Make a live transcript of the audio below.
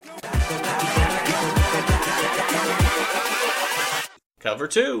Cover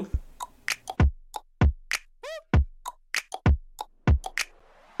 2.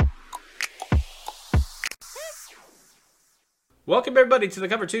 Welcome, everybody, to the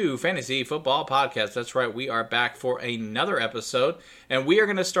Cover 2 Fantasy Football Podcast. That's right, we are back for another episode, and we are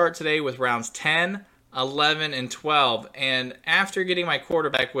going to start today with rounds 10, 11, and 12. And after getting my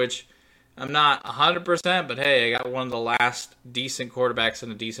quarterback, which I'm not 100%, but hey, I got one of the last decent quarterbacks in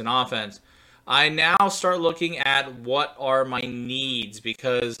a decent offense, I now start looking at what are my needs,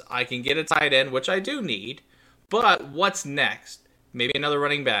 because I can get a tight end, which I do need, but what's next? Maybe another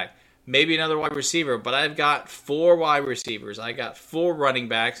running back. Maybe another wide receiver, but I've got 4 wide receivers. I got 4 running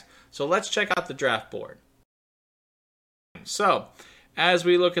backs. So let's check out the draft board. So, as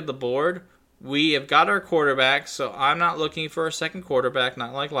we look at the board, we have got our quarterback. So I'm not looking for a second quarterback,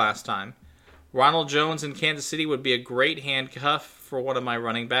 not like last time. Ronald Jones in Kansas City would be a great handcuff for one of my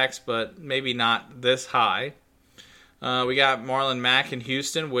running backs, but maybe not this high. We got Marlon Mack in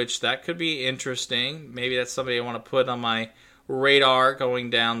Houston, which that could be interesting. Maybe that's somebody I want to put on my radar going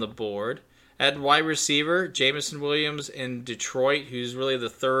down the board. At wide receiver, Jameson Williams in Detroit, who's really the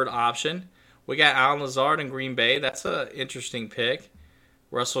third option. We got Allen Lazard in Green Bay. That's an interesting pick.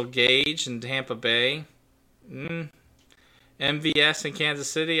 Russell Gage in Tampa Bay. MVS in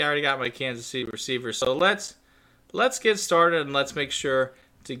Kansas City. I already got my Kansas City receiver. So let's get started and let's make sure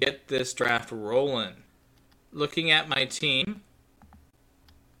to get this draft rolling. Looking at my team,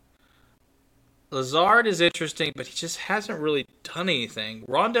 Lazard is interesting, but he just hasn't really done anything.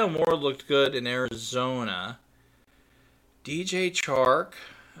 Rondale Moore looked good in Arizona. DJ Chark,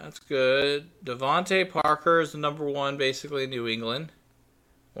 that's good. Devontae Parker is the number 1 basically in New England.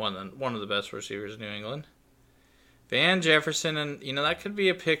 One of the best receivers in New England. Van Jefferson, and that could be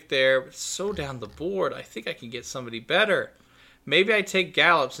a pick there, but it's so down the board. I think I can get somebody better. Maybe I take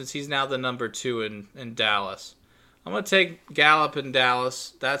Gallup since he's now the number 2 in Dallas. I'm going to take Gallup in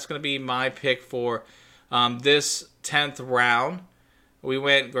Dallas. That's going to be my pick for this 10th round. We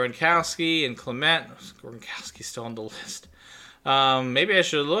went Gronkowski and Clement. Gronkowski's still on the list. Maybe I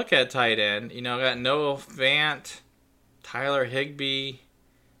should look at tight end. I got Noah Fant, Tyler Higbee.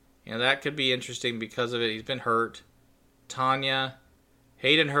 That could be interesting because of it. He's been hurt. Tanya,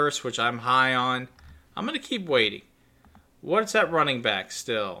 Hayden Hurst, which I'm high on. I'm going to keep waiting. What's that running back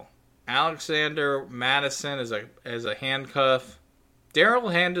still? Alexander Madison as a handcuff. Darrell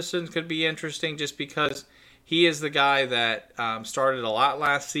Henderson could be interesting just because he is the guy that started a lot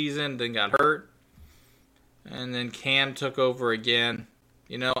last season, then got hurt, and then Cam took over again.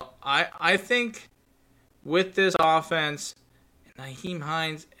 I think with this offense, Nyheim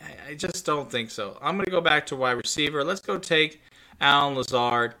Hines, I just don't think so. I'm going to go back to wide receiver. Let's go take Allen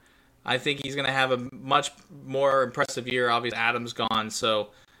Lazard. I think he's going to have a much more impressive year. Obviously, Adams gone, so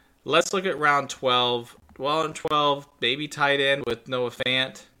let's look at round 12. Well, in 12, baby tight end with Noah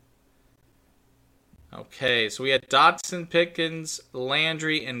Fant. Okay, so we had Dotson, Pickens,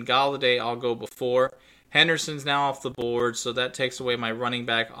 Landry, and Galladay all go before. Henderson's now off the board, so that takes away my running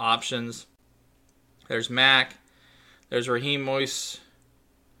back options. There's Mack. There's Raheem Moise,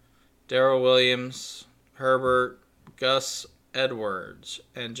 Darrell Williams, Herbert, Gus Edwards,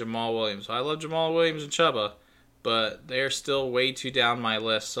 and Jamal Williams. So I love Jamal Williams and Chuba, but they're still way too down my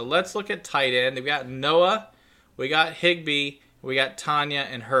list. So let's look at tight end. We got Noah, we got Higbee, we got Tanya,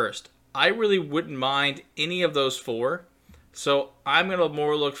 and Hurst. I really wouldn't mind any of those 4. So I'm going to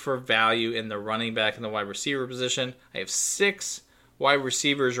more look for value in the running back and the wide receiver position. I have 6 wide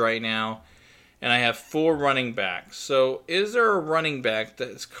receivers right now, and I have 4 running backs. So is there a running back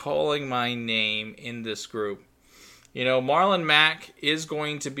that's calling my name in this group? Marlon Mack is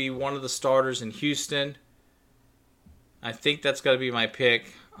going to be one of the starters in Houston. I think that's going to be my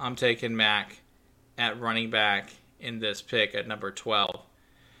pick. I'm taking Mack at running back in this pick at number 12.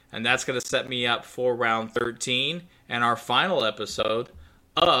 And that's going to set me up for round 13 and our final episode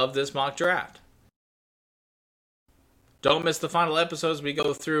of this mock draft. Don't miss the final episodes. We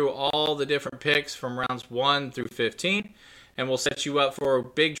go through all the different picks from rounds 1 through 15. And we'll set you up for a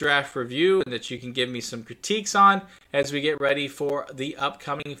big draft review that you can give me some critiques on as we get ready for the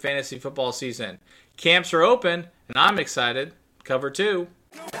upcoming fantasy football season. Camps are open, and I'm excited. Cover 2.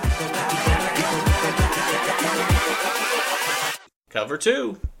 Cover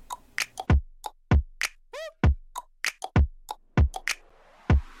 2.